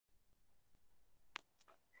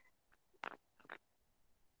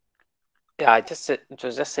Yeah, it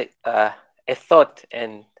was just a thought,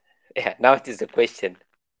 and yeah, now it is a question.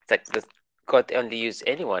 It's like, does God only use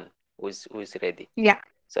anyone who's ready? Yeah.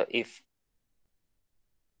 So if,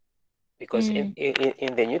 because Mm.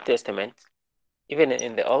 in the New Testament, even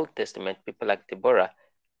in the Old Testament, people like Deborah,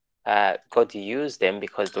 God used them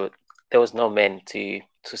because there was no man to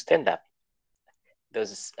stand up. There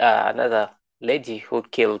was another lady who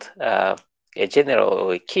killed a general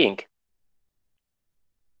or a king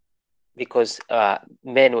because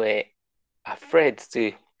men were afraid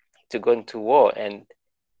to go into war and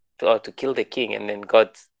or to kill the king, and then God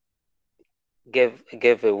gave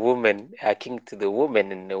a king to the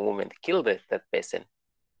woman, and the woman killed that person.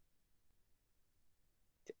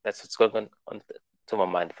 That's what's going on to my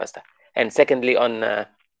mind first. And secondly, on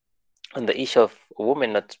the issue of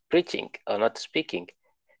women not preaching or not speaking,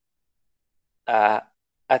 uh,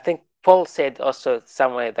 I think Paul said also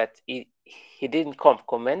somewhere that he didn't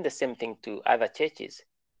commend the same thing to other churches.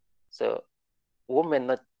 So women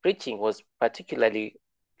not preaching was particularly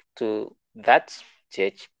to that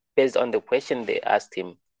church based on the question they asked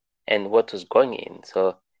him and what was going in.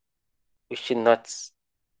 So we should not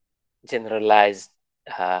generalize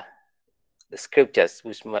uh, the scriptures.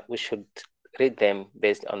 We should read them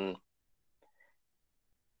based on,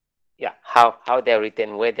 yeah, how they're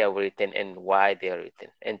written, where they were written, and why they are written,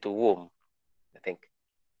 and to whom. I think.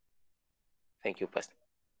 Thank you, Pastor.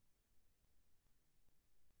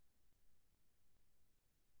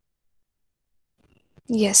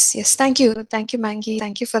 Yes, yes. Thank you. Thank you, Mangi.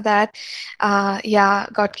 Thank you for that. Yeah,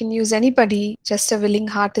 God can use anybody. Just a willing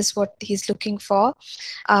heart is what He's looking for.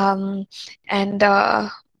 Um, and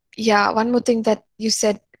yeah, one more thing that you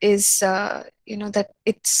said is, that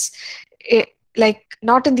it, like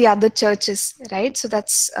not in the other churches, right? So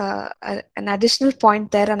that's an additional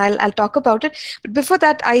point there, and I'll talk about it. But before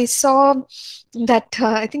that, I saw that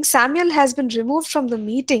I think Samuel has been removed from the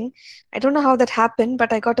meeting. I don't know how that happened,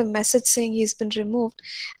 but I got a message saying he's been removed.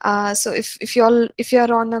 So if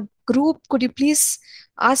you're on a group, could you please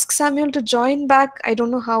ask Samuel to join back? I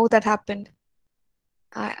don't know how that happened.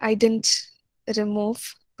 I didn't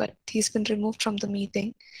remove, but he's been removed from the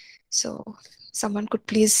meeting. So someone could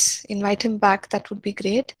please invite him back. That would be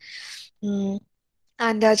great. Mm.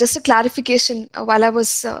 And just a clarification, while I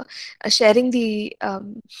was sharing the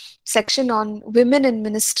section on women in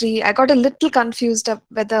ministry, I got a little confused of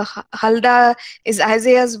whether Huldah is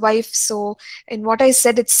Isaiah's wife. So, in what I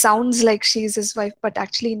said, it sounds like she's his wife, but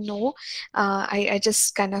actually, no. I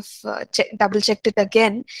just kind of double checked it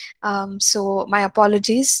again. So, my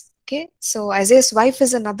apologies. Okay, so Isaiah's wife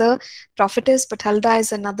is another prophetess, but Huldah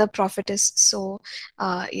is another prophetess. So,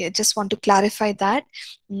 yeah, just want to clarify that.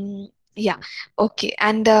 Mm, yeah. Okay,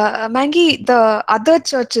 and Maggie, the other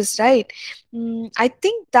churches, right? I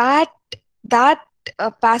think that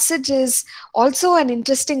passage is also an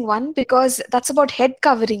interesting one because that's about head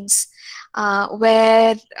coverings,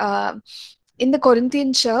 where in the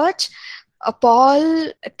Corinthian church,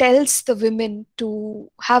 Paul tells the women to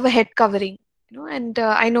have a head covering. And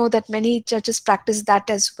I know that many churches practice that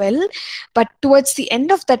as well. But towards the end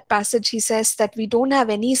of that passage, he says that we don't have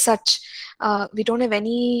any such,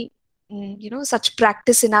 such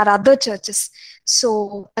practice in our other churches.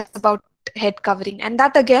 So that's about head covering, and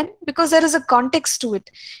that again because there is a context to it.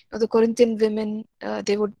 The Corinthian women,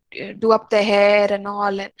 they would do up their hair and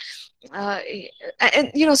all, uh,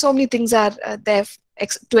 and so many things are there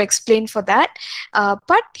to explain for that.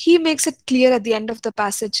 But he makes it clear at the end of the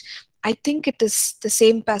passage. I think it is the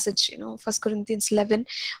same passage, 1 Corinthians 11,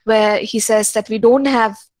 where he says that we don't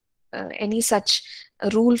have any such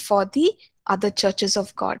rule for the other churches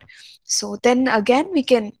of God. So then again, we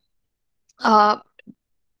can uh,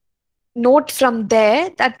 note from there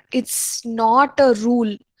that it's not a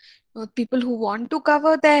rule. People who want to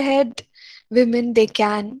cover their head, women, they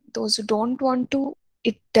can. Those who don't want to,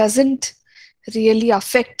 it doesn't really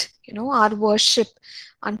affect, our worship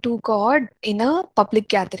unto God in a public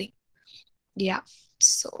gathering. Yeah.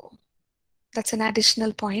 So that's an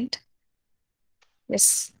additional point.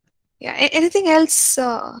 Yes. Yeah. Anything else,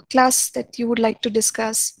 class, that you would like to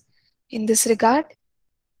discuss in this regard?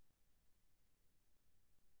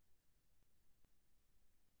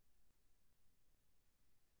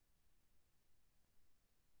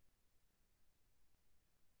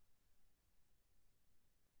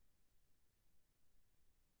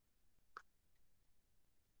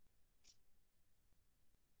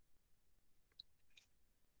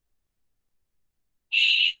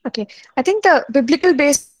 Okay, I think the biblical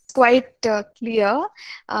base is quite clear.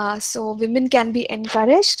 So women can be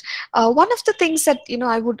encouraged. One of the things that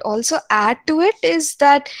I would also add to it is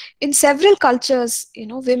that in several cultures,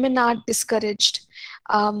 women are discouraged.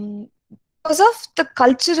 Um, because of the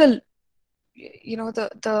cultural,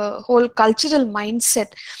 the whole cultural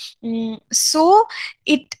mindset. So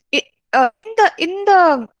it in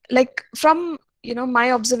the like, from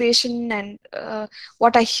my observation, and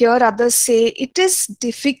what I hear others say, it is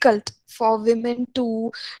difficult for women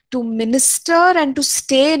to minister and to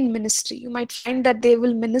stay in ministry. You might find that they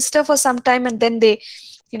will minister for some time, and then they,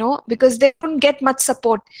 because they don't get much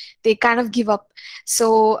support, they kind of give up.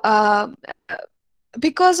 So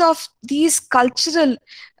because of these cultural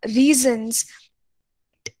reasons,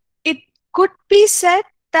 it could be said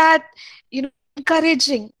that,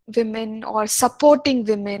 encouraging women or supporting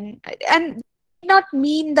women, and not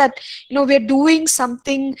mean that we're doing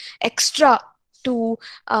something extra to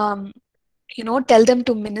tell them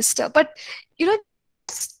to minister, but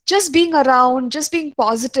just being around, just being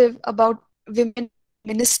positive about women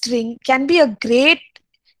ministering can be a great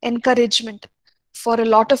encouragement for a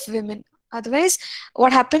lot of women. Otherwise,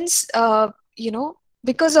 what happens,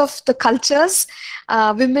 because of the cultures,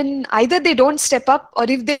 women, either they don't step up, or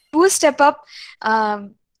if they do step up,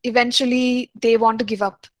 eventually they want to give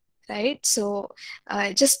up, right? So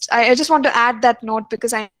I just want to add that note,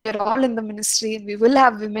 because I know we're all in the ministry and we will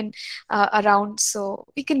have women around, so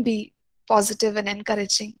we can be positive and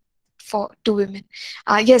encouraging for to women.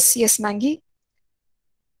 Yes, Mangi.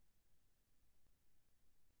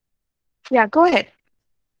 Yeah, go ahead.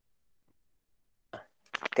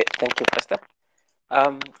 Okay, thank you, Pastor.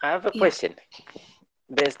 I have a Yeah. question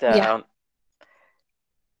based Yeah.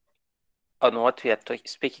 on what we are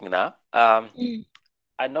speaking now. Mm,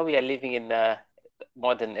 I know we are living in a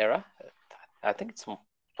modern era. I think it's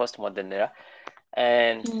post-modern era,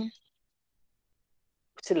 and mm,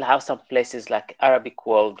 still have some places like Arabic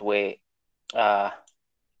world where, uh,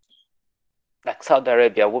 like Saudi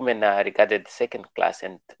Arabia, women are regarded second class,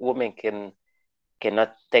 and women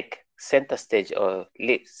cannot take center stage or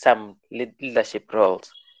lead some leadership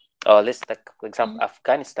roles. Or let's take, for example, mm,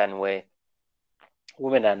 Afghanistan, where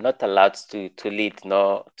women are not allowed to lead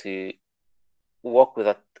nor to walk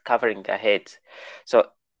without covering their heads.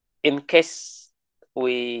 So, in case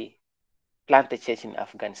we plant a church in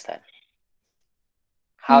Afghanistan,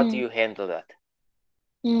 how do mm, you handle that?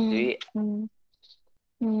 Do mm, you mm,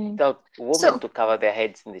 mm. tell women So, to cover their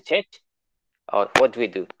heads in the church, or what do we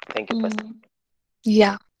do? Thank you, Pastor. mm,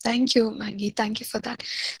 yeah, thank you, Maggie. Thank you for that.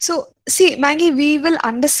 So, see, Maggie, we will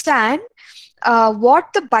understand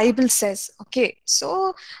what the Bible says. Okay,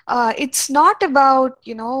 so it's not about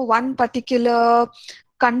one particular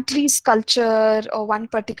country's culture or one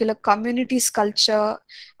particular community's culture.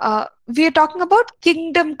 We are talking about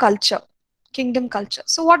kingdom culture. Kingdom culture.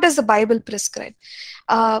 So, what does the Bible prescribe?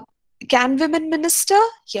 Uh, can women minister?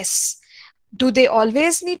 Yes. Do they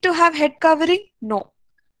always need to have head covering? No.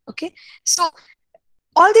 Okay. So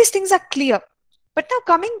all these things are clear. But now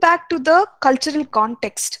coming back to the cultural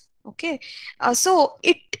context, okay, so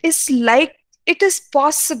it is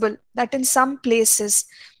possible that in some places,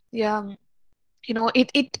 yeah,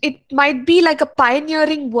 it might be like a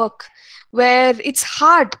pioneering work, where it's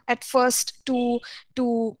hard at first to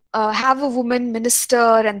have a woman minister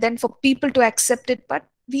and then for people to accept it, but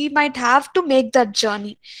we might have to make that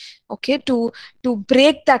journey, okay, to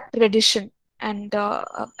break that tradition. And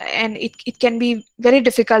it can be very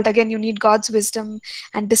difficult. Again, you need God's wisdom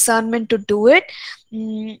and discernment to do it.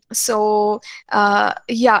 So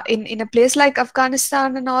yeah, in a place like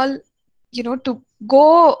Afghanistan and all, to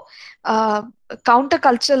go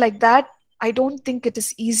counterculture like that, I don't think it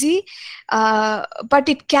is easy. But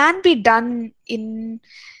it can be done in,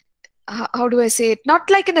 how do I say it,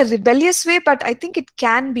 not like in a rebellious way, but I think it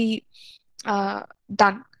can be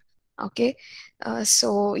done. Okay.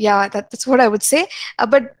 So yeah, that's what I would say.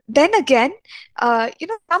 But then again,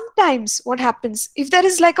 sometimes what happens if there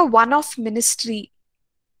is like a one-off ministry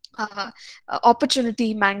uh,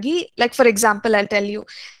 opportunity, Mangi, like for example, I'll tell you,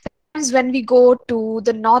 when we go to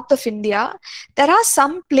the north of India, there are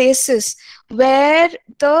some places where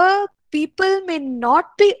the people may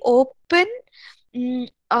not be open,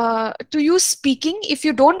 to you speaking if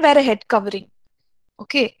you don't wear a head covering.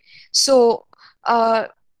 Okay. So uh,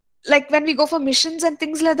 like when we go for missions and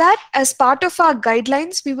things like that, as part of our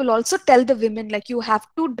guidelines, we will also tell the women, like, you have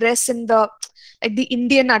to dress in the, like, the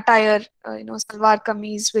Indian attire, salwar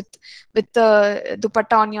kameez with the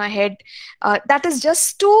dupatta on your head. That is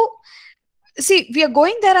just to see, we are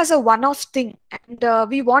going there as a one-off thing, and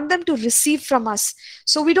we want them to receive from us.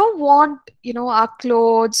 So we don't want our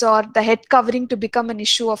clothes or the head covering to become an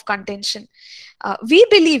issue of contention. We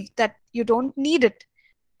believe that you don't need it.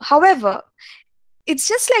 However, it's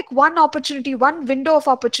just like one opportunity, one window of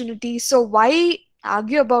opportunity. So why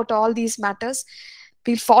argue about all these matters?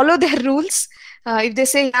 We follow their rules. If they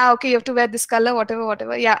say, yeah, okay, you have to wear this color, whatever,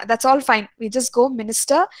 whatever, yeah, that's all fine. We just go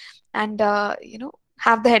minister and,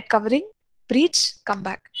 have the head covering, preach, come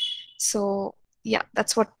back. So, yeah,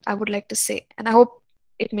 that's what I would like to say. And I hope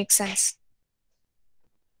it makes sense.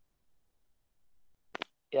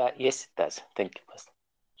 Yeah, yes, it does. Thank you, Pastor.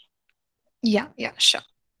 Yeah, yeah, sure.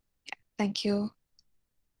 Thank you.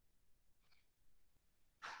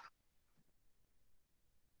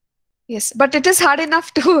 Yes, but it is hard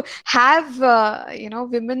enough to have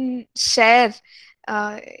women share.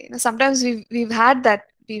 Sometimes we've had that.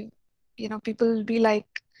 People will be like,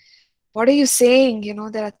 "What are you saying?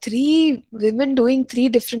 There are three women doing three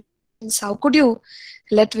different things. How could you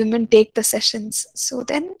let women take the sessions?" So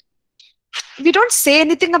then we don't say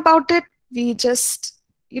anything about it. We just,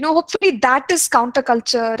 hopefully that is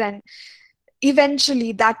counterculture, and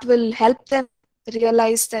eventually that will help them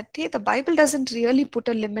realize that, hey, the Bible doesn't really put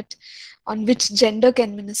a limit on which gender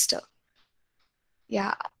can minister.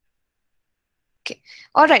 Yeah. Okay.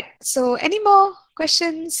 All right. So any more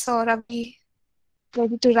questions, or are we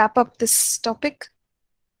ready to wrap up this topic?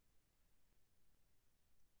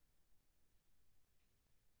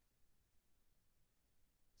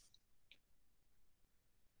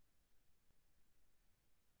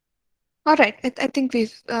 All right, I think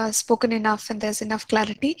we've spoken enough and there's enough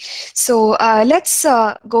clarity. So let's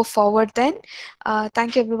go forward then.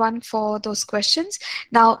 Thank you everyone for those questions.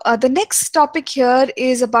 Now, the next topic here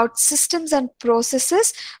is about systems and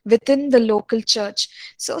processes within the local church.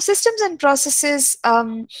 So systems and processes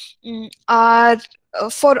are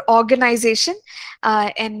for organization,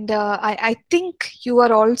 and I think you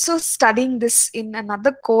are also studying this in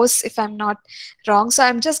another course, if I'm not wrong. So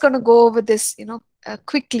I'm just going to go over this,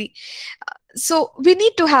 quickly. So we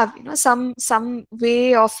need to have, some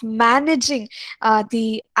way of managing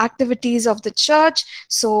the activities of the church.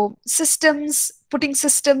 So systems, putting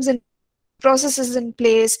systems and processes in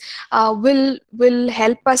place will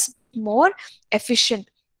help us more efficient.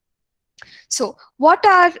 So what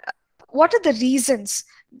are the reasons,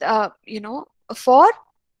 for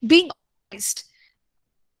being organized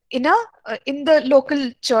in a in the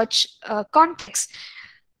local church context?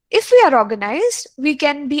 If we are organized, we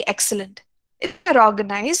can be excellent. If we are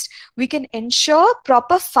organized, we can ensure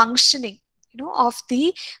proper functioning, of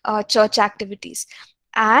the church activities.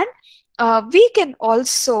 And we can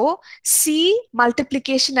also see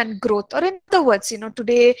multiplication and growth. Or in other words,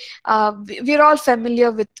 today we're all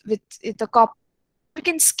familiar with the corporate. We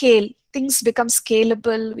can scale. Things become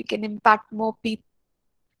scalable. We can impact more people.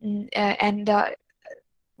 And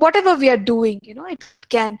whatever we are doing,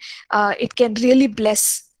 it can really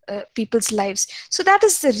bless people's lives. So that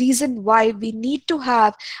is the reason why we need to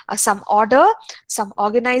have some order, some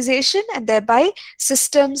organization, and thereby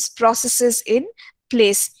systems, processes in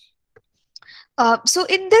place. So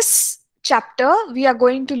in this chapter, we are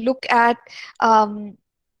going to look at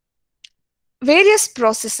various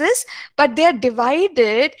processes, but they are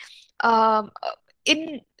divided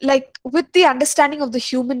in, like, with the understanding of the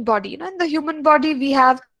human body. In the human body, we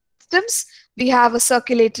have systems. We have a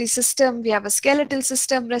circulatory system, we have a skeletal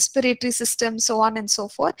system, respiratory system, so on and so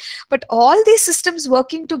forth. But all these systems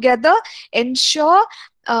working together ensure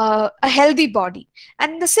a healthy body.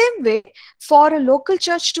 And in the same way, for a local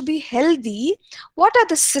church to be healthy, what are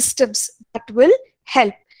the systems that will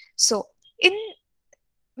help? So in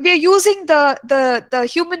we are using the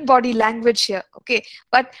human body language here, okay?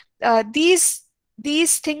 But these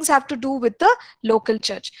things have to do with the local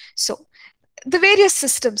church. So the various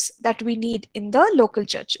systems that we need in the local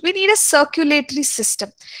church. We need a circulatory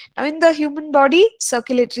system. Now, in the human body,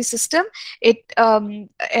 circulatory system, it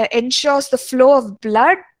ensures the flow of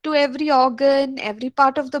blood to every organ, every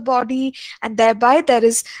part of the body, and thereby there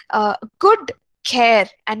is good care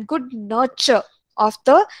and good nurture of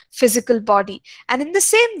the physical body. And in the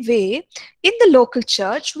same way, in the local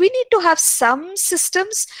church, we need to have some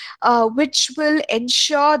systems which will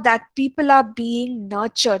ensure that people are being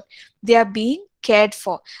nurtured, they are being cared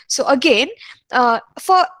for. So again,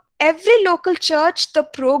 for every local church, the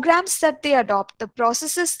programs that they adopt, the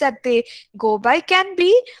processes that they go by can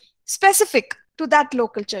be specific to that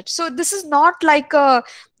local church. So this is not like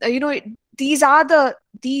these are the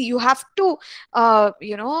you have to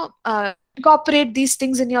incorporate these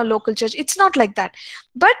things in your local church. It's not like that.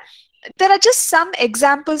 But there are just some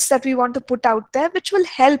examples that we want to put out there which will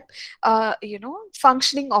help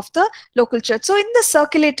functioning of the local church. So in the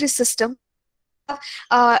circulatory system, have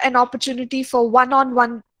an opportunity for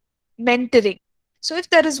one-on-one mentoring. So if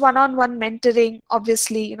there is one-on-one mentoring,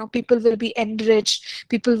 obviously, people will be enriched,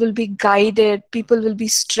 people will be guided, people will be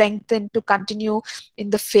strengthened to continue in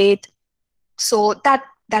the faith. So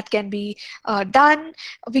that can be done.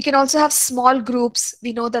 We can also have small groups.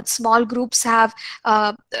 We know that small groups have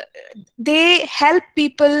they help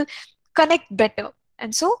people connect better,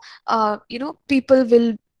 and so people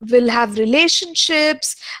will have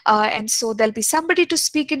relationships, and so there'll be somebody to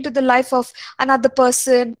speak into the life of another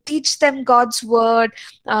person, teach them God's word,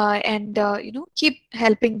 and keep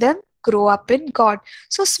helping them grow up in God.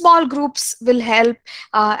 So small groups will help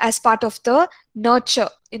as part of the nurture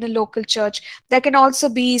in a local church. There can also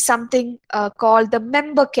be something called the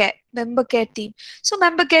member care team. So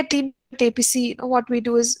member care team at APC, what we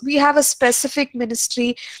do is we have a specific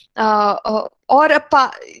ministry, or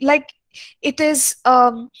like it is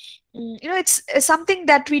it's something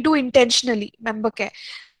that we do intentionally, member care.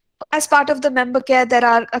 As part of the member care, there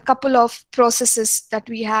are a couple of processes that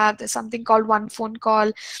we have. There's something called one phone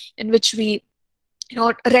call, in which we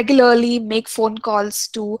regularly make phone calls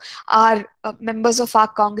to our members of our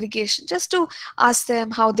congregation, just to ask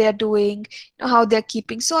them how they are doing, how they're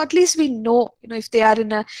keeping. So at least we know, if they are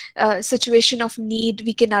in a situation of need,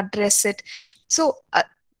 we can address it. So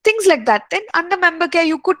things like that. Then under member care,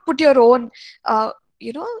 you could put your own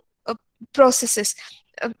you know processes.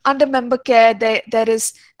 Under member care, there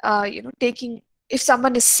is taking, if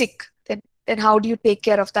someone is sick, then how do you take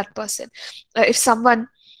care of that person? If some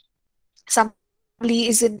family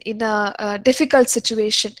is in a difficult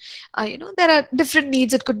situation, there are different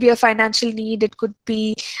needs. It could be a financial need, it could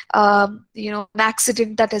be an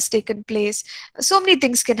accident that has taken place. So many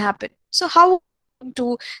things can happen. So how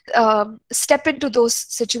to step into those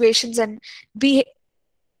situations and be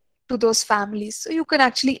to those families? So you can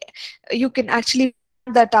actually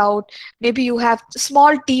plan that out. Maybe you have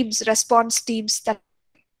small teams, response teams, that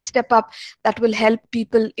step up, that will help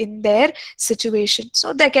people in their situation.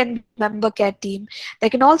 So there can be member care team. There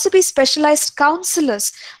can also be specialized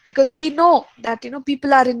counselors, because we know that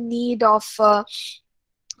people are in need of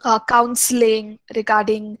counseling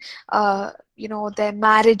regarding their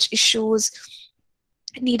marriage issues,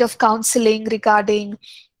 need of counseling regarding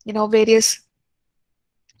various,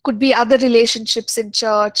 could be other relationships in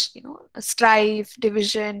church, strife,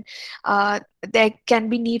 division. There can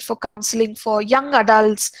be need for counseling for young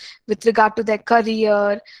adults with regard to their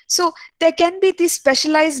career. So there can be these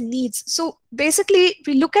specialized needs. So basically,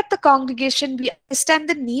 we look at the congregation, we understand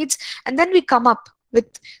the needs, and then we come up with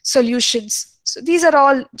solutions. So these are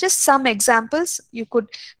all just some examples. You could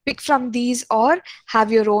pick from these or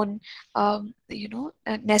have your own,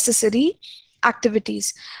 necessary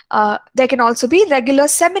activities. There can also be regular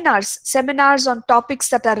seminars on topics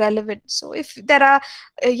that are relevant. So if there are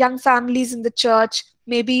young families in the church,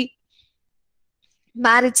 maybe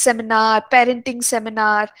marriage seminar, parenting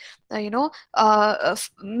seminar,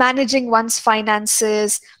 managing one's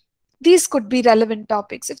finances. These could be relevant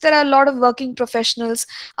topics. If there are a lot of working professionals,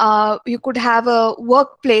 you could have a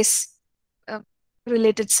workplace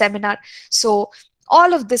related seminar. So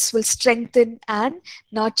all of this will strengthen and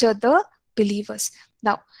nurture the believers.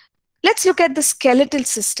 Now, let's look at the skeletal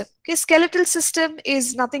system. Okay, skeletal system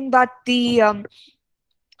is nothing but the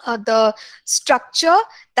structure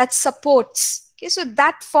that supports. Okay, so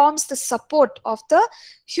that forms the support of the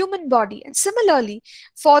human body. And similarly,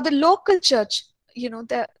 for the local church,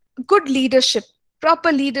 the good leadership,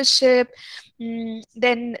 proper leadership,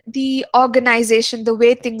 then the organization, the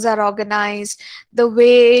way things are organized, the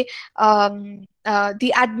way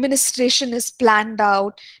the administration is planned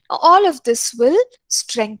out, all of this will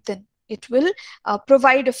strengthen. It will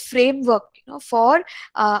provide a framework for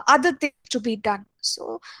other things to be done.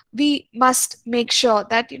 So we must make sure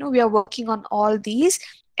that we are working on all these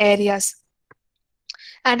areas.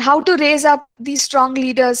 And how to raise up these strong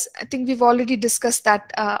leaders, I think we've already discussed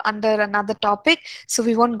that under another topic, so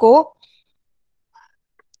we won't go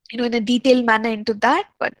in a detailed manner into that.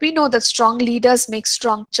 But we know that strong leaders make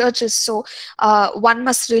strong churches, so one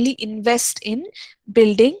must really invest in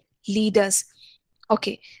building leaders.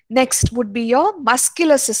 Okay, next would be your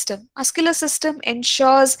muscular system. Muscular system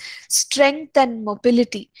ensures strength and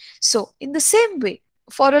mobility. So in the same way,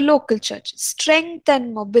 for a local church, strength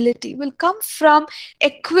and mobility will come from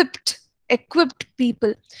equipped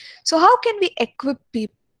people. So how can we equip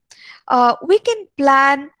people? We can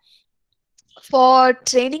plan for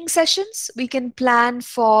training sessions, we can plan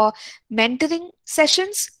for mentoring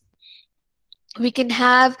sessions, we can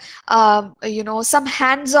have some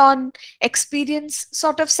hands-on experience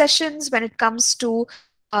sort of sessions when it comes to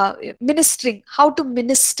ministering, how to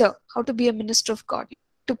minister, how to be a minister of God,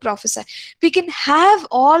 to prophesy. We can have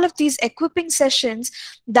all of these equipping sessions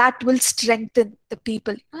that will strengthen the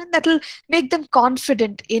people, and that will make them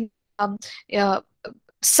confident in uh,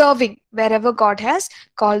 serving wherever God has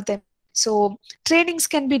called them. So trainings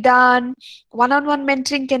can be done, one-on-one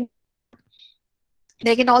mentoring can be done.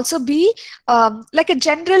 There can also be like a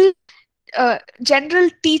general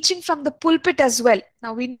teaching from the pulpit as well.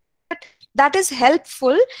 Now we know that that is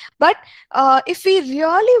helpful, but if we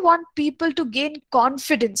really want people to gain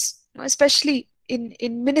confidence, especially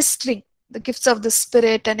in ministering the gifts of the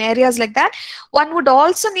Spirit and areas like that, one would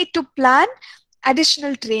also need to plan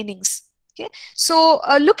additional trainings. Okay, so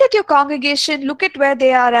look at your congregation, look at where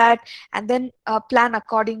they are at, and then plan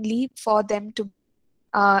accordingly for them to be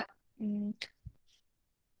mm,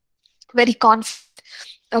 very confident.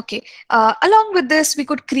 Okay. Along with this, we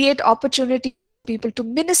could create opportunities for people to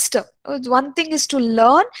minister. One thing is to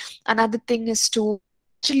learn, another thing is to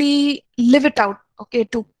actually live it out. Okay,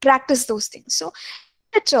 to practice those things. So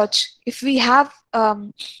in a church, if we have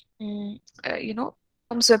platforms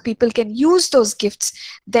where people can use those gifts,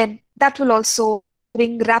 then that will also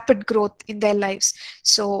bring rapid growth in their lives.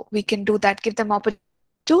 So we can do that, give them opportunity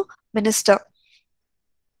to minister.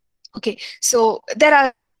 Okay, so there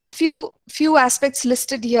are few aspects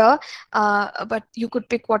listed here, but you could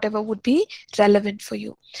pick whatever would be relevant for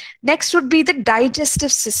you. Next would be the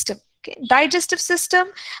digestive system. Okay, digestive system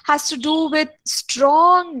has to do with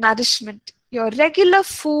strong nourishment, your regular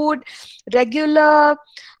food, regular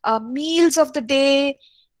meals of the day.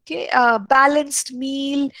 Okay, balanced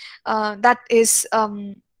meal that is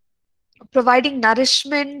providing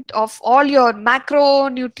nourishment of all your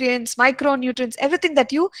macronutrients, micronutrients, everything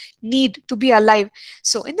that you need to be alive.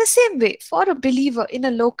 So in the same way, for a believer in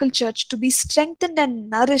a local church to be strengthened and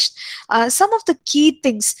nourished, some of the key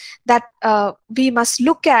things that we must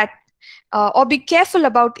look at or be careful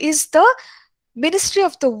about is the ministry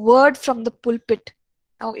of the word from the pulpit.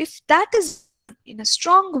 Now, if that is done in a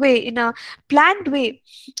strong way, in a planned way,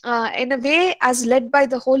 in a way as led by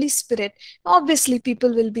the Holy Spirit, obviously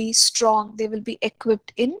people will be strong, they will be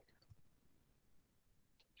equipped in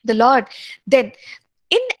the Lord. Then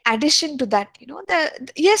in addition to that,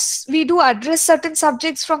 yes, we do address certain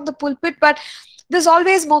subjects from the pulpit, but there's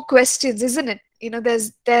always more questions, isn't it?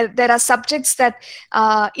 There are subjects that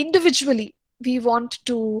individually we want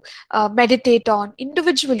to meditate on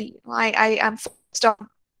individually. I am focused on,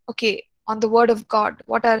 okay, on the word of God.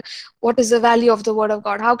 What is the value of the word of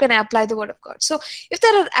God? How can I apply the word of God? So if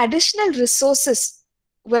there are additional resources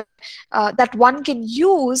that one can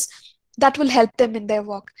use, that will help them in their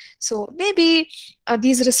work. So maybe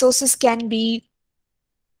these resources can be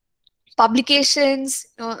publications,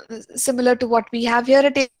 similar to what we have here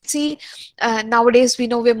at APC. Nowadays, we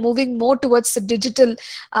know we're moving more towards the digital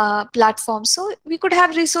platform. So we could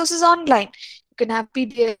have resources online. You can have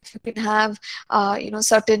PDF. You can have,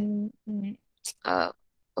 certain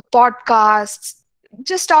podcasts.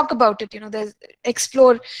 Just talk about it. There's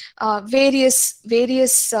explore various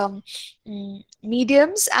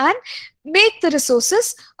mediums and make the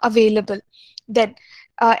resources available. Then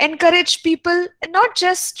encourage people not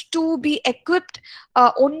just to be equipped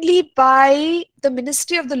only by the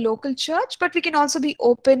ministry of the local church, but we can also be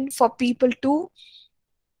open for people to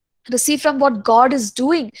receive from what God is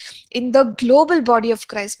doing in the global body of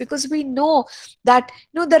Christ, because we know that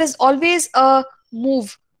there is always a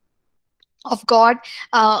move of God,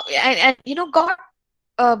 and God,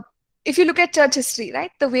 uh, if you look at church history, right,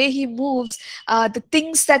 the way he moves, the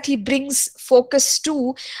things that he brings focus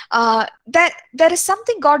to, that there is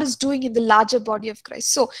something God is doing in the larger body of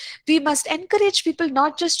Christ. So we must encourage people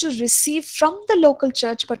not just to receive from the local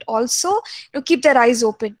church, but also keep their eyes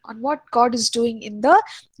open on what God is doing in the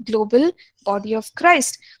global body of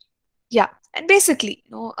Christ. Yeah, and basically,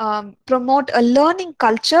 promote a learning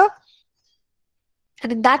culture.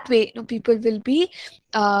 And in that way, people will be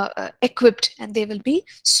equipped and they will be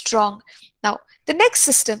strong. Now, the next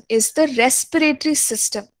system is the respiratory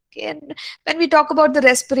system. Okay? And when we talk about the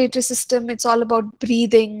respiratory system, it's all about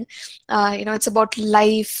breathing. It's about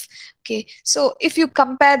life. Okay, so if you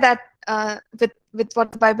compare that with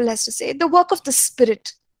what the Bible has to say, the work of the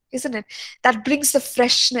Spirit, isn't it, that brings the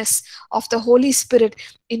freshness of the Holy Spirit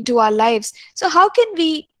into our lives. So how can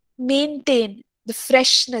we maintain the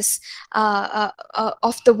freshness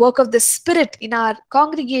of the work of the Spirit in our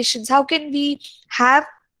congregations? How can we have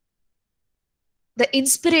the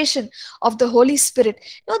inspiration of the Holy Spirit?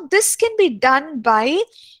 This can be done by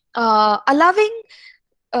allowing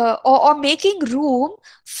or making room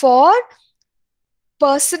for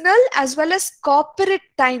personal as well as corporate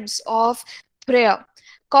times of prayer,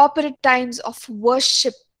 corporate times of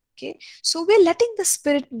worship. Okay, so we're letting the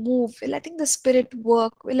Spirit move, we're letting the Spirit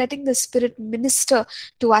work, we're letting the Spirit minister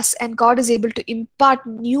to us, and God is able to impart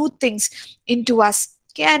new things into us.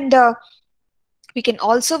 Okay, and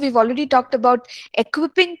we've already talked about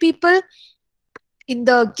equipping people in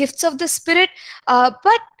the gifts of the Spirit,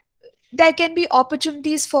 but there can be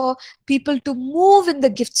opportunities for people to move in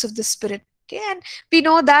the gifts of the Spirit. Okay, and we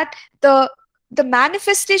know that the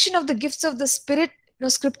manifestation of the gifts of the Spirit,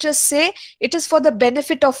 scriptures say it is for the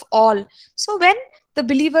benefit of all. So when the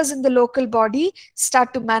believers in the local body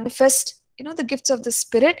start to manifest, the gifts of the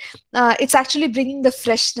Spirit, it's actually bringing the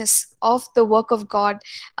freshness of the work of God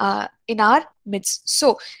in our midst.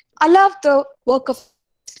 So allow the work of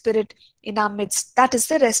Spirit in our midst. That is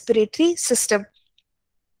the respiratory system.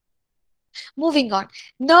 Moving on,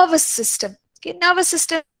 nervous system. Okay, nervous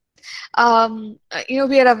system.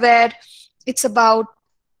 We are aware it's about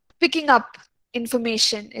picking up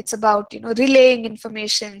information. It's about relaying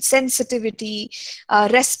information, sensitivity,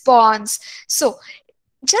 response. So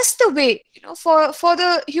just the way for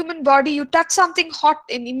the human body, you touch something hot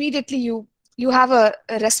and immediately you have a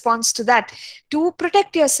response to that to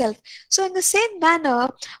protect yourself. So in the same manner,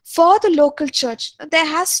 for the local church, there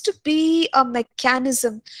has to be a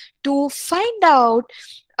mechanism to find out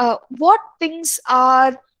what things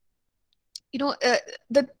are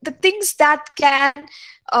the things that can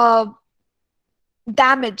uh,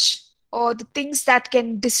 damage, or the things that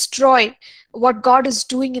can destroy what God is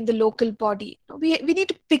doing in the local body. We need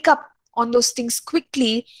to pick up on those things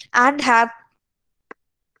quickly and have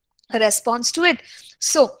a response to it.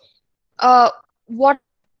 So what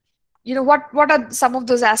what are some of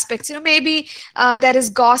those aspects? Maybe there is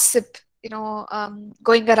gossip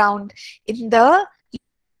going around in the.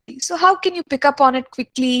 So how can you pick up on it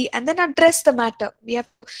quickly and then address the matter? We have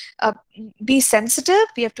to be sensitive,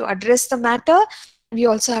 we have to address the matter, we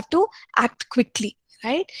also have to act quickly,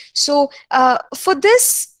 right? So for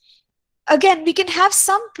this, again, we can have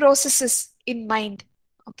some processes in mind.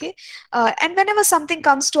 Okay, and whenever something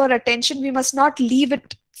comes to our attention, we must not leave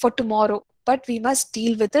it for tomorrow, but we must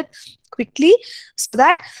deal with it quickly so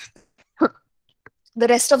that the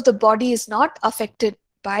rest of the body is not affected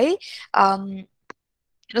by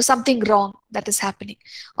something wrong that is happening.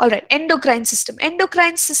 All right, endocrine system.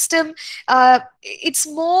 Endocrine system, it's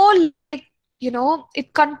more like,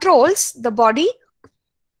 it controls the body,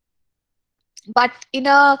 but in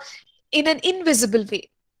an invisible way.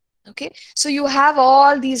 Okay, so you have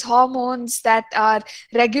all these hormones that are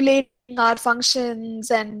regulating our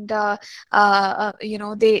functions, and they're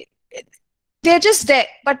just there.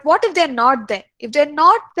 But what if they're not there? If they're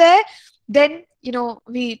not there, then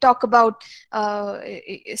we talk about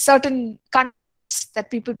certain countries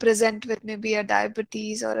that people present with maybe a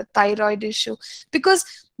diabetes or a thyroid issue, because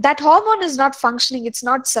that hormone is not functioning, it's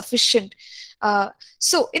not sufficient.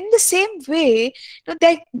 So in the same way,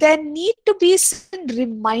 there need to be certain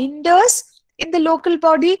reminders in the local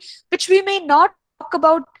body, which we may not talk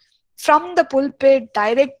about from the pulpit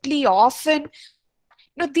directly often,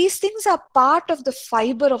 but these things are part of the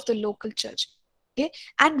fiber of the local church. Okay,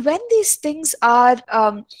 and when these things are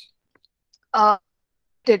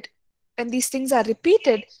when these things are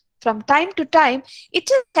repeated from time to time, it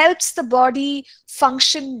just helps the body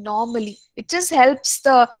function normally. It just helps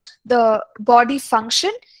the body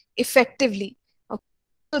function effectively. Okay.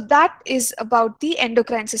 So that is about the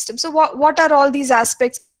endocrine system. So what are all these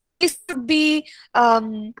aspects? This could be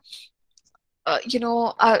like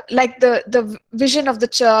the vision of the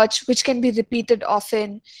church, which can be repeated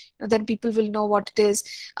often. Then people will know what it is.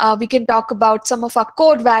 We can talk about some of our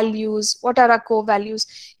core values. What are our core values?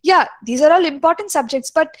 Yeah, these are all important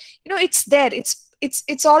subjects, but it's there.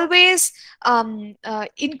 It's always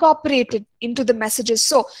incorporated into the messages.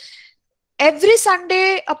 So every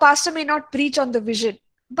Sunday, a pastor may not preach on the vision,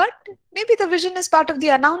 but maybe the vision is part of the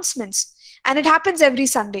announcements. And it happens every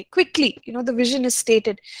Sunday. Quickly, the vision is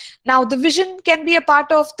stated. Now, the vision can be a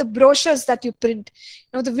part of the brochures that you print.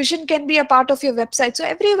 The vision can be a part of your website. So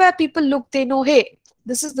everywhere people look, they know, hey,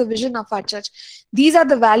 this is the vision of our church. These are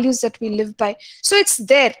the values that we live by. So it's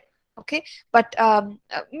there, okay? But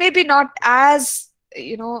maybe not as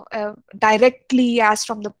directly as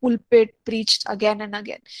from the pulpit preached again and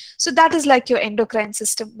again. So that is like your endocrine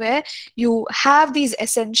system, where you have these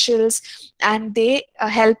essentials and they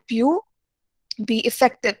help you be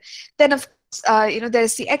effective. Then of course,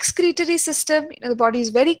 there's the excretory system. The body is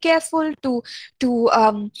very careful to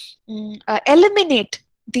eliminate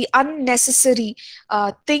the unnecessary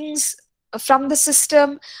things from the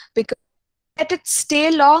system, because let it stay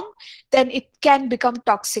long, then it can become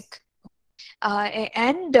toxic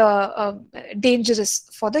and dangerous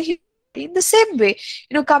for the human. In the same way,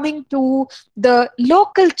 coming to the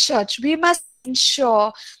local church, we must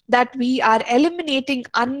ensure that we are eliminating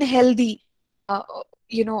unhealthy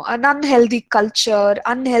an unhealthy culture,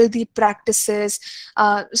 unhealthy practices.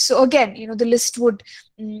 So again, the list would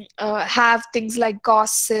have things like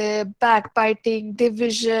gossip, backbiting,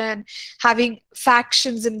 division, having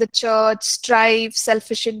factions in the church, strife,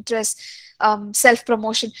 selfish interest,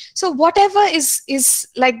 self-promotion. So whatever is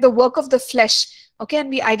like the work of the flesh, okay, and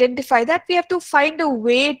we identify that, we have to find a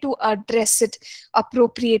way to address it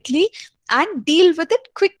appropriately and deal with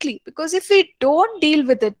it quickly. Because if we don't deal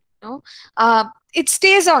with it, it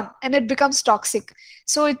stays on and it becomes toxic.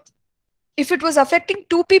 So if it was affecting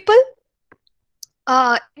two people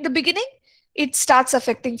in the beginning, it starts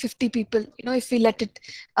affecting 50 people, if we let it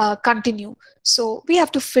continue. So we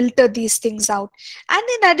have to filter these things out. And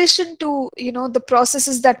in addition to, the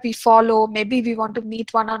processes that we follow, maybe we want to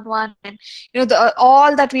meet one-on-one, and,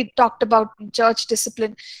 all that we talked about in church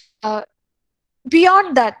discipline. Uh,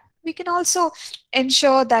 Beyond that, we can also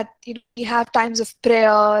ensure that we have times of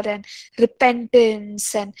prayer and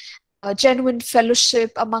repentance and genuine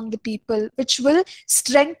fellowship among the people, which will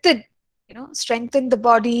strengthen the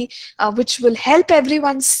body, which will help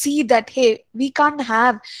everyone see that, hey, we can't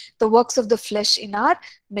have the works of the flesh in our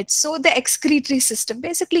midst. So the excretory system,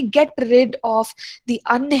 basically get rid of the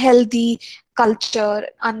unhealthy culture,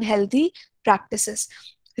 unhealthy practices.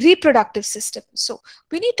 Reproductive system. So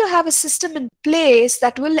we need to have a system in place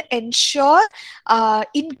that will ensure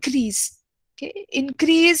increase. Okay,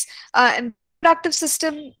 increase and reproductive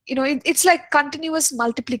system. It's like continuous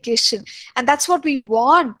multiplication, and that's what we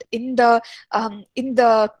want in the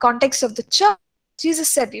context of the church. Jesus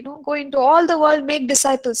said, go into all the world, make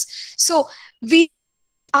disciples. So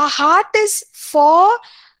our heart is for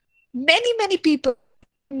many people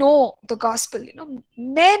know the gospel,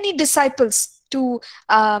 many disciples to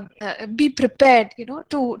be prepared,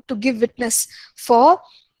 to give witness for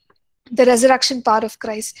the resurrection power of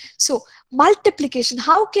Christ. So multiplication,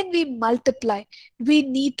 how can we multiply? We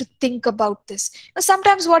need to think about this.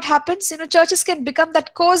 Sometimes what happens, churches can become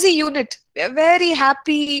that cozy unit. We are very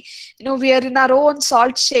happy, we are in our own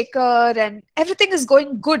salt shaker and everything is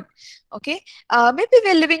going good. Okay, maybe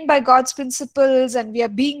we're living by God's principles and we are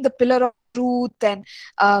being the pillar of truth, and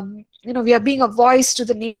we are being a voice to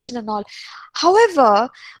the nation and all. However,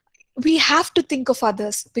 we have to think of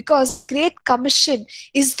others, because Great Commission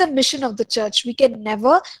is the mission of the church. We can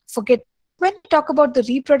never forget. When we talk about the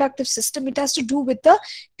reproductive system, it has to do with the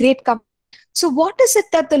Great Commission. So what is it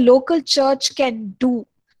that the local church can do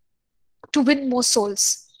to win more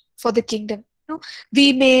souls for the kingdom?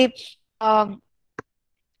 We may um,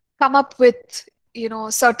 come up with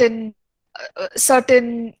certain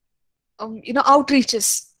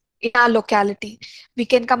outreaches in our locality. We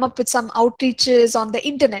can come up with some outreaches on the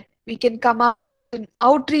internet. We can come up with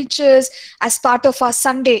outreaches as part of our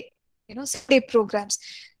Sunday programs.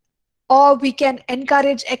 Or we can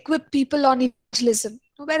equip people on evangelism.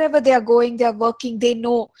 Wherever they are going, they are working, they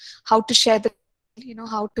know how to share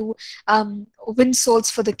how to win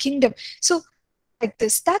souls for the kingdom. So like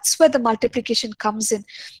this, that's where the multiplication comes in.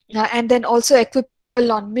 And then also equip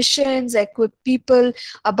people on missions, equip people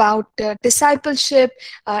about discipleship.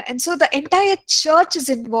 And so the entire church is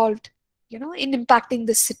involved, in impacting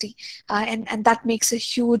the city. And that makes a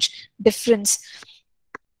huge difference.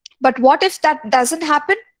 But what if that doesn't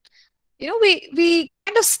happen? We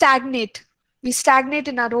kind of stagnate. We stagnate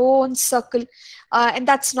in our own circle, and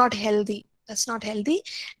that's not healthy. That's not healthy.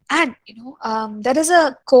 And there is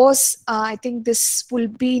a course. I think this will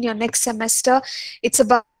be in your next semester. It's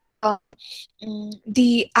about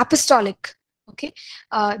the apostolic. Okay,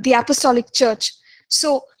 the apostolic church.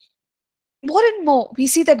 So more and more, we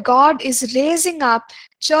see that God is raising up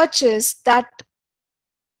churches that.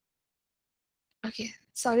 Okay,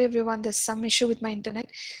 sorry everyone, there's some issue with my internet.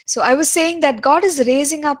 So I was saying that God is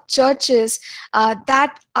raising up churches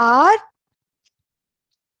that are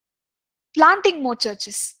planting more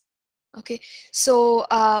churches. Okay, so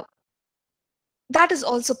that is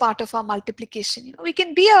also part of our multiplication. We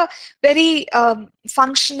can be a very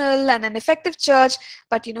functional and an effective church,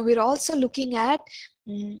 but we're also looking at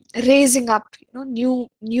raising up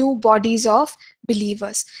new bodies of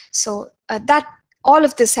believers. So that all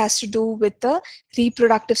of this has to do with the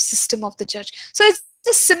reproductive system of the church. So it's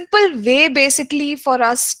a simple way basically for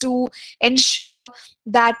us to ensure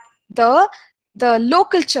that the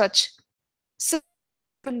local church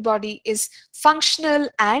body is functional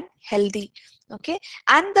and healthy. Okay,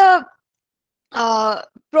 and the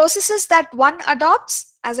processes that one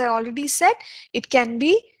adopts, as I already said, it can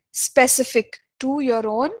be specific to your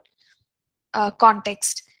own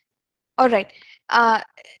context. All right.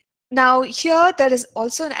 Now here there is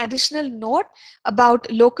also an additional note about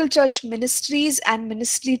local church ministries and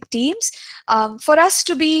ministry teams. For us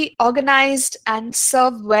to be organized and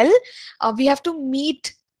serve well, we have to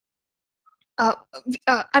meet we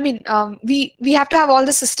have to have all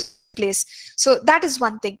the systems in place. So that is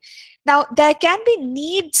one thing. Now there can be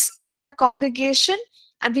needs in a congregation,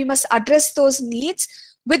 and we must address those needs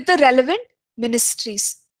with the relevant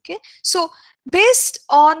ministries. Okay, so based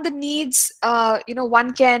on the needs,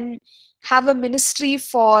 one can have a ministry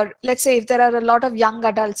for, let's say, if there are a lot of young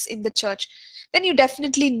adults in the church, then you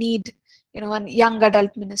definitely need, a young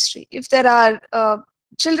adult ministry. If there are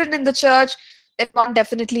children in the church, then one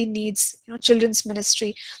definitely needs, children's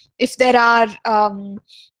ministry. If there are mm,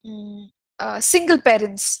 single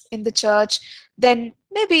parents in the church, then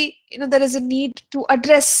maybe, there is a need to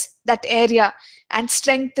address that area and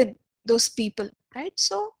strengthen those people, right?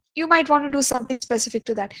 So you might want to do something specific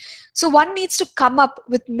to that. So one needs to come up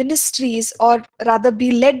with ministries, or rather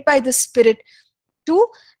be led by the Spirit to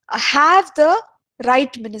have the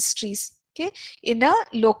right ministries, okay, in a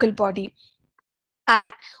local body. And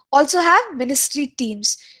also have ministry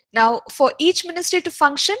teams. Now for each ministry to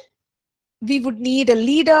function, we would need a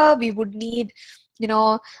leader, we would need, you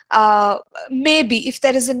know uh, maybe if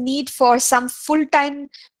there is a need for some full-time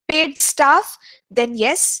paid staff, then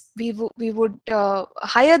yes, we would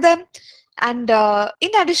hire them. And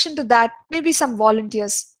in addition to that, maybe some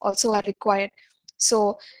volunteers also are required.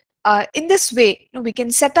 So in this way, we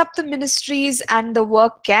can set up the ministries and the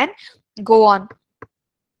work can go on.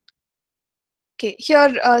 Okay,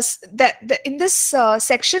 here in this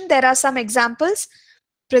section there are some examples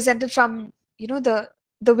presented from,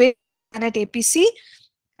 the way at APC.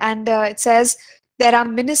 And it says there are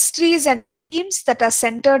ministries and teams that are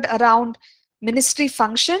centered around ministry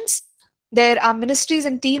functions. There are ministries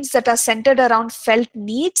and teams that are centered around felt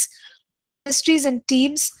needs. Ministries and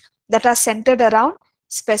teams that are centered around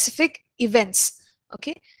specific events.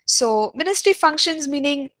 Okay, so ministry functions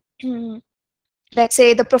meaning let's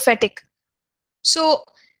say the prophetic. So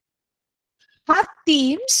have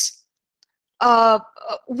teams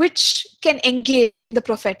which can engage the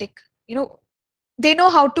prophetic. They know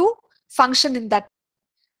how to function in that,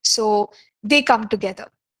 so they come together.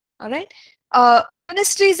 All right.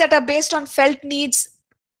 Ministries that are based on felt needs,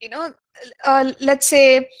 you know let's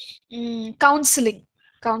say counseling.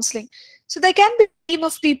 So there can be a team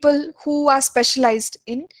of people who are specialized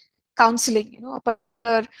in counseling, a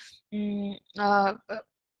particular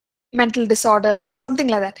mental disorder, something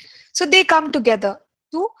like that. So they come together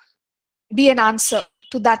to be an answer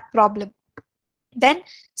to that problem. Then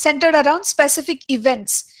centered around specific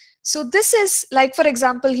events. So this is like, for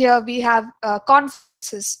example, here we have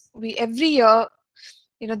conferences. We every year,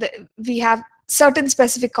 we have certain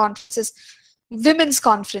specific conferences. Women's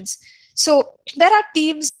conference. So there are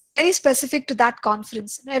teams very specific to that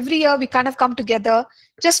conference. Every year we kind of come together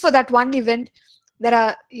just for that one event. There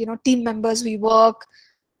are, team members. We work.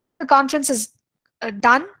 The conference is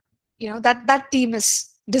done. That team is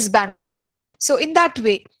disbanded. So in that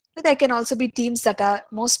way, there can also be teams that are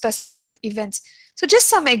more specific events. So just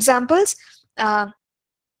some examples,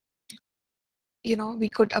 we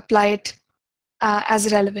could apply it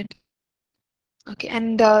as relevant. Okay,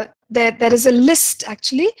 and there is a list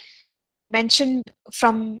actually mentioned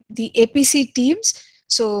from the APC teams.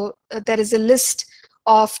 So there is a list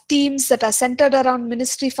of teams that are centered around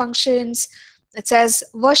ministry functions. It says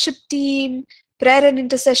worship team, prayer and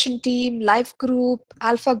intercession team, life group,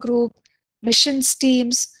 alpha group, missions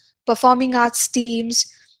teams, performing arts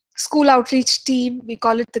teams, school outreach team, we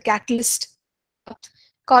call it the catalyst,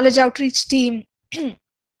 college outreach team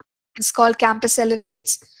is called campus elements,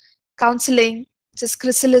 counseling, which is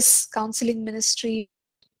chrysalis counseling ministry,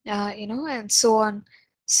 and so on.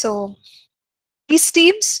 So these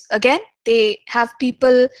teams, again, they have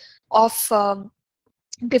people of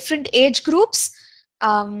different age groups,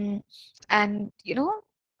 and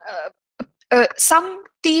some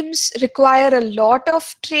teams require a lot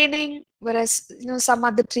of training, whereas some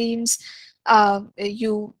other teams,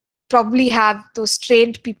 you probably have those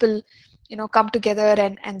trained people come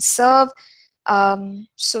together and serve.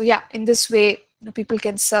 So yeah, in this way people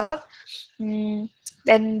can serve.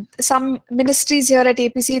 Then some ministries here at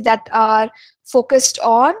APC that are focused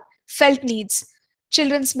on felt needs: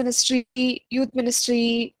 children's ministry, youth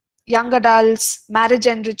ministry, young adults, marriage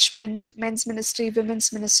enrichment, men's ministry,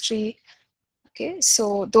 women's ministry. Okay,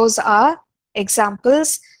 so those are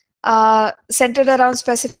examples centered around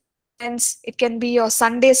specific events. It can be your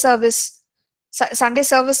Sunday service. Sunday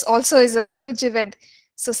service also is a huge event.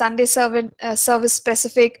 So Sunday service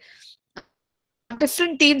specific,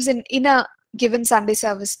 different teams in a given Sunday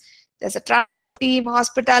service. There's a team,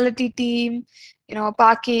 hospitality team,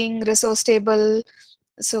 parking, resource table.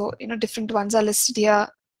 So, different ones are listed here.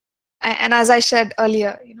 And as I said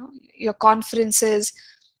earlier, your conferences,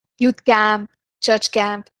 youth camp, church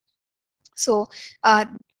camp. So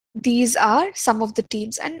these are some of the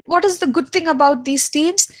teams. And what is the good thing about these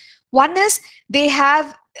teams? One is they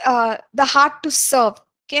have the heart to serve.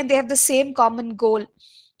 Okay, and they have the same common goal,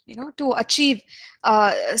 to achieve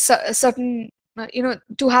certain,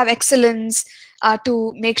 to have excellence,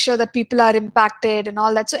 to make sure that people are impacted and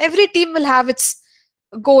all that. So every team will have its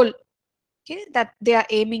goal, okay, that they are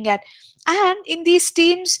aiming at. And in these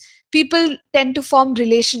teams, people tend to form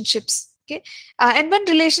relationships. Okay, and when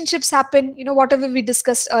relationships happen, whatever we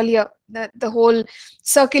discussed earlier, the whole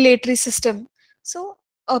circulatory system. So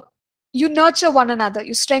you nurture one another,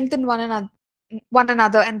 you strengthen one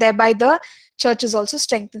another, and thereby the church is also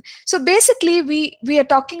strengthened. So basically, we are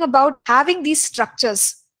talking about having these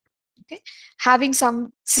structures, okay, having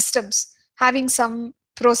some systems, having some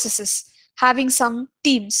processes, having some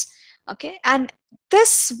teams, okay, and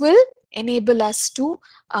this will enable us to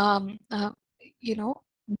you know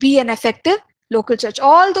be an effective local church.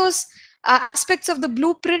 All those aspects of the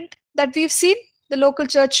blueprint that we've seen, the local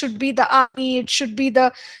church should be the army, it should be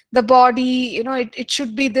the body, it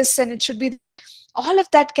should be this and it should be that. All of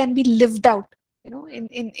that can be lived out,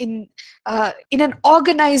 in an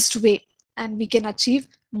organized way, and we can achieve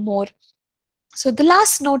more. So the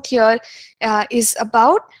last note here is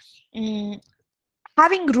about mm,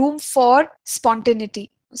 having room for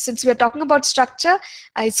spontaneity. Since we're talking about structure,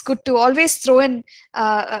 it's good to always throw in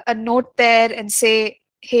a note there and say,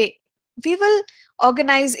 hey, we will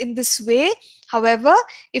organize in this way. However,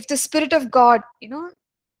 if the Spirit of God,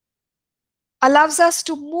 allows us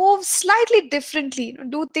to move slightly differently,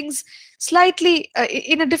 do things slightly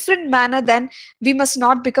in a different manner, then we must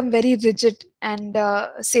not become very rigid and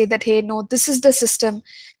say that, hey, no, this is the system,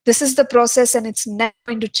 this is the process, and it's never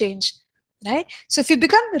going to change, right? So if you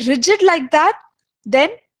become rigid like that,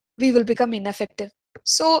 then we will become ineffective.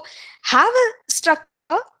 So have a structure,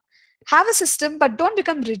 have a system, but don't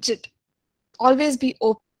become rigid. Always be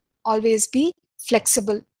open, always be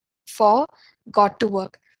flexible for God to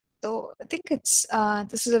work. So I think it's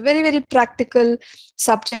this is a very, very practical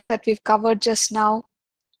subject that we've covered just now.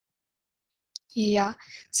 Yeah.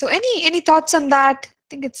 So any thoughts on that? I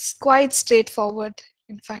think it's quite straightforward,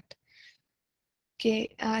 in fact. Okay.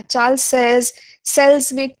 Charles says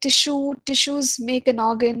cells make tissue, tissues make an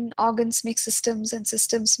organ, organs make systems, and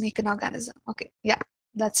systems make an organism. Okay. Yeah,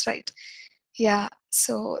 that's right. Yeah.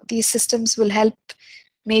 So these systems will help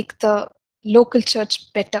make the local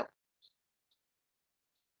church better.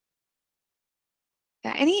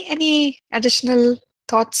 Yeah. Any additional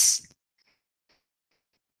thoughts?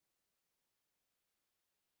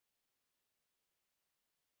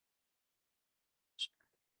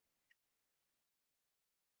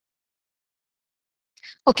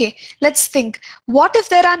 Okay, let's think. What if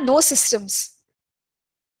there are no systems?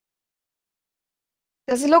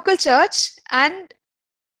 There's a local church and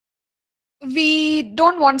we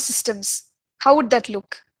don't want systems. How would that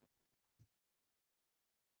look?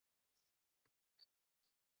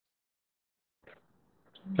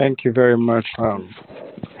 Thank you very much.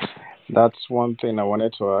 That's one thing I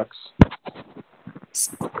wanted to ask.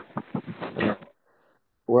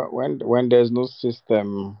 When there's no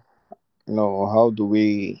system, how do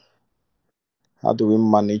we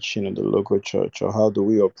manage the local church, or how do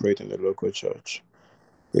we operate in the local church?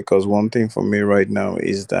 Because one thing for me right now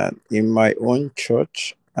is that in my own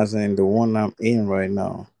church, as in the one I'm in right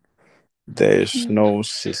now, there's Mm, no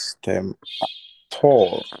system at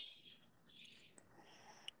all,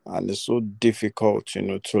 and it's so difficult,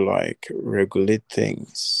 to like regulate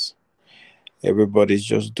things. Everybody's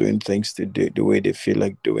just doing things the way they feel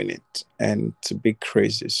like doing it, and it's a bit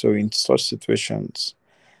crazy. So in such situations,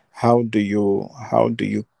 how do you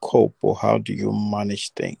cope, or how do you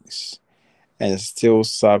manage things and still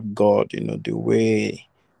serve God, the way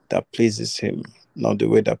that pleases Him, not the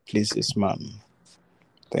way that pleases man?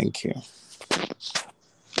 Thank you.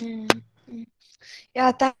 mm, mm.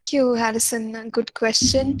 Yeah, thank you, Harrison. Good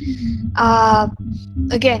question. Uh,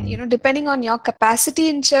 Again, depending on your capacity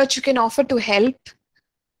in church, you can offer to help,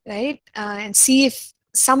 right? And see if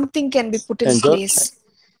something can be put in And just place.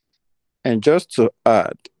 and just to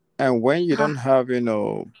add, and when you Uh, don't have,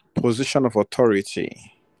 position of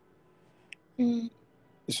authority, mm,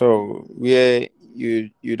 so where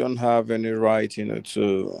you don't have any right,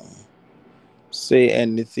 to say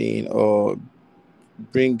anything or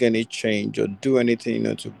bring any change or do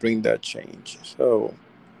anything, to bring that change. So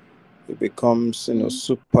it becomes, mm.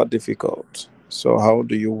 super difficult. So how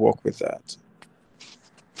do you work with that?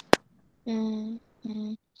 Mm,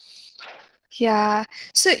 mm. Yeah.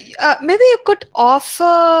 So maybe you could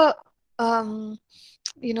offer, um,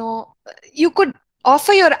 you could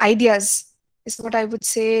offer your ideas, is what I would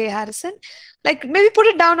say, Harrison. Like maybe put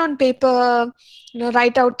it down on paper,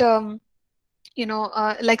 write out,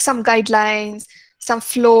 like some guidelines, some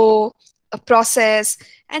flow, a process,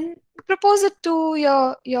 and propose it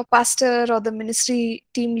to your pastor or the ministry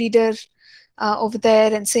team leader over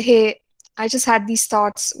there and say, hey, I just had these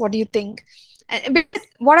thoughts. What do you think? And because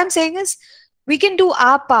what I'm saying is, we can do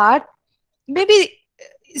our part. Maybe,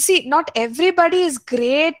 see, not everybody is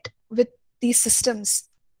great with these systems.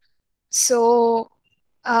 So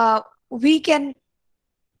we can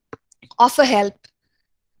offer help.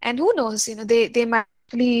 And who knows, they might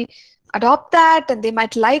actually adopt that and they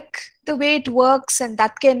might like the way it works, and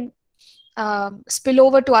that can spill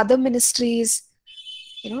over to other ministries,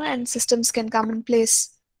 and systems can come in place.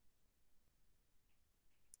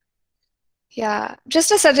 Yeah,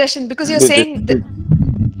 just a suggestion, because you're saying that.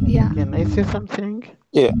 Yeah. Can I say something?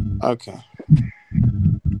 Yeah. Okay.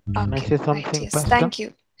 Can I Okay. say Right. something, Yes. Pastor? Thank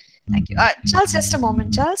you. Thank you. Charles, just a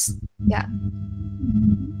moment, Charles. Yeah.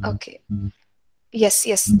 Okay. Yes.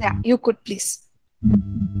 Yes. Yeah. You could please.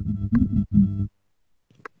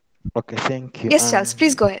 Okay, thank you. Yes, Charles.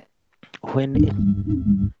 Please go ahead.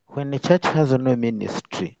 When when a church has no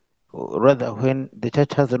ministry, or rather when the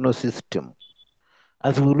church has no system,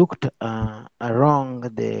 as we looked around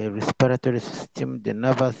the respiratory system, the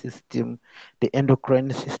nervous system, the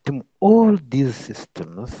endocrine system, all these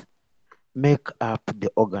systems make up the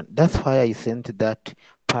organ. That's why I sent that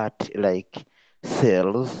part, like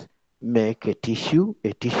cells make a tissue,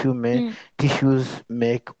 tissues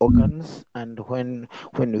make organs, and when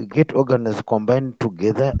we get organs combined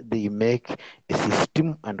together, they make a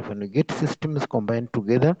system, and when we get systems combined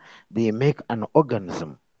together, they make an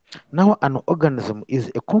organism. Now an organism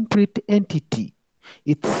is a complete entity.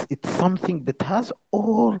 It's something that has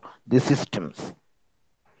all the systems.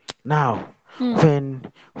 Now,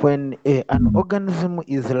 when an organism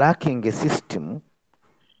is lacking a system,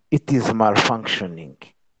 it is malfunctioning.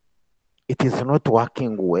 It is not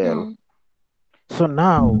working well. So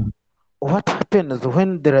now, what happens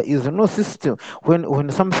when there is no system? When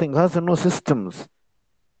something has no systems,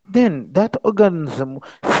 then that organism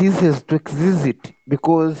ceases to exist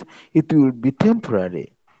because it will be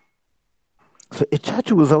temporary. So a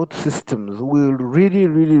church without systems will really,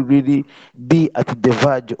 really, really be at the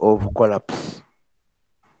verge of collapse.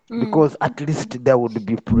 Because at least there would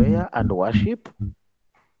be prayer and worship.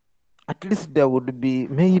 At least there would be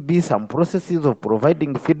maybe some processes of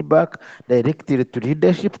providing feedback directed to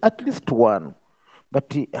leadership, at least one.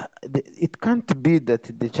 But it can't be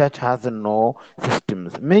that the church has no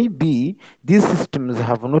systems. Maybe these systems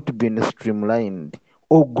have not been streamlined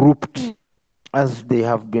or grouped as they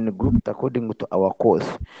have been grouped according to our course.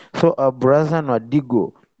 So, Brother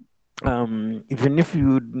Nwadigo, even if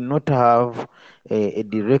you do not have a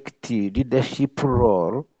direct leadership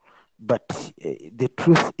role, but the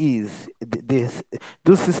truth is,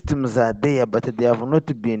 those systems are there, but they have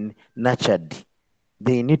not been nurtured.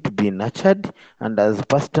 They need to be nurtured, and as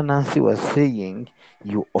Pastor Nancy was saying,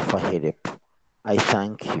 you offer help. I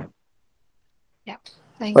thank you. Yeah.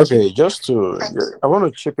 Thank you. Okay, I want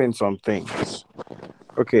to chip in some things.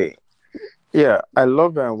 Okay, yeah, I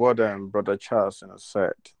love what Brother Charles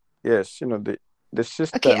said. Yes, the Okay,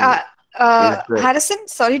 system is there. Harrison,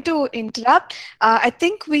 sorry to interrupt. I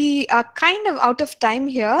think we are kind of out of time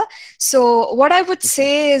here. So, what I would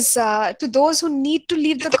say is, to those who need to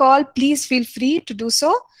leave the call, please feel free to do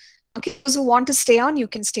so. Okay, those who want to stay on, you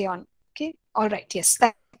can stay on. Okay, all right. Yes,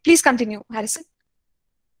 please continue, Harrison.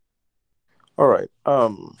 All right.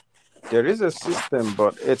 There is a system,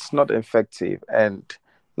 but it's not effective. And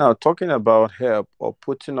now talking about help or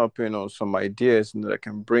putting up, some ideas that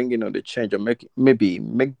can bring, the change or maybe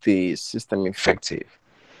make the system effective.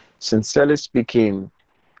 Sincerely speaking,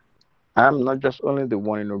 I'm not just only the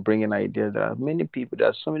one, bringing ideas. There are many people. There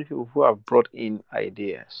are so many people who have brought in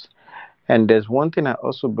ideas. And there's one thing I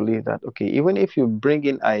also believe that, okay, even if you bring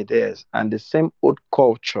in ideas and the same old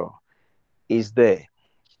culture is there,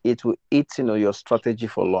 it will eat, your strategy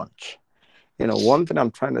for lunch. One thing I'm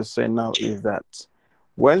trying to say now is that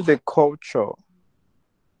when the culture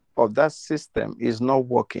of that system is not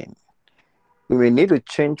working, we may need to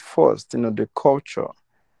change first, the culture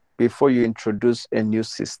before you introduce a new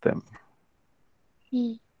system.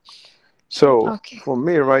 So Okay. for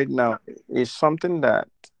me right now, it's something that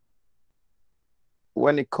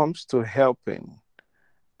when it comes to helping,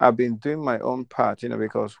 I've been doing my own part,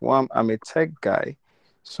 because one, I'm a tech guy.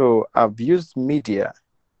 So I've used media,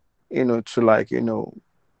 to like,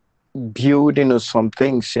 build, some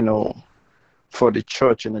things, for the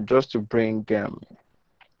church, just to bring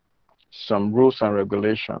some rules and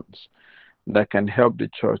regulations that can help the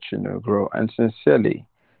church, grow. And sincerely,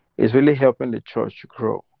 it's really helping the church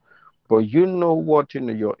grow. But you know what,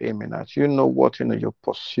 you're aiming at. You know what, you're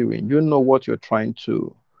pursuing. You know what you're trying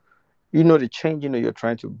to, the change, you're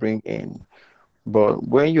trying to bring in. But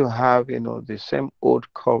when you have, the same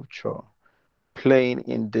old culture playing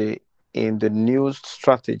in the new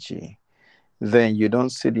strategy, then you don't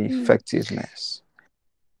see the effectiveness.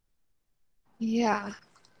 Yeah.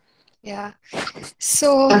 Yeah.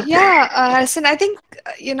 So yeah, Harrison, I think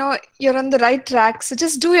you're on the right track. So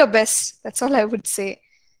just do your best. That's all I would say.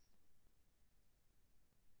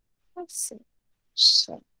 Yes.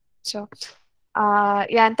 Sure. Sure.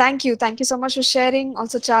 Yeah, and thank you so much for sharing.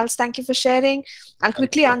 Also, Charles, thank you for sharing. I'll Thank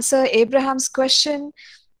quickly you. answer Abraham's question.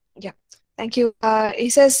 Yeah, thank you. He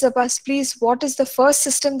says, please, what is the first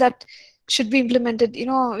system that should be implemented?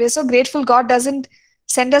 We're so grateful God doesn't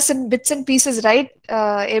send us in bits and pieces, right?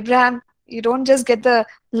 Abraham, you don't just get the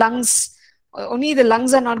lungs. Only the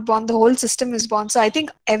lungs are not born. The whole system is born. So I think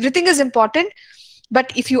everything is important.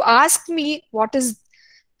 But if you ask me, what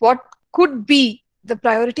could be the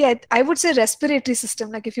priority, I would say respiratory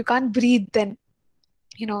system. Like if you can't breathe, then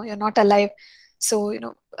you're not alive. So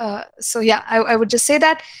yeah, I would just say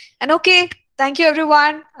that. And okay, thank you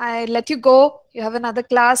everyone. I let you go. You have another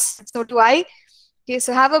class, so do I. Okay,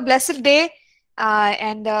 so have a blessed day.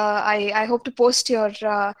 And I hope to post your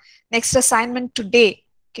next assignment today.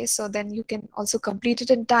 Okay, so then you can also complete it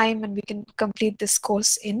in time and we can complete this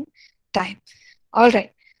course in time. All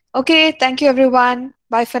right. Okay, thank you everyone.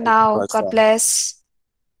 Bye for Thank you, now. God Pastor. bless.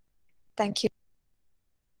 Thank you.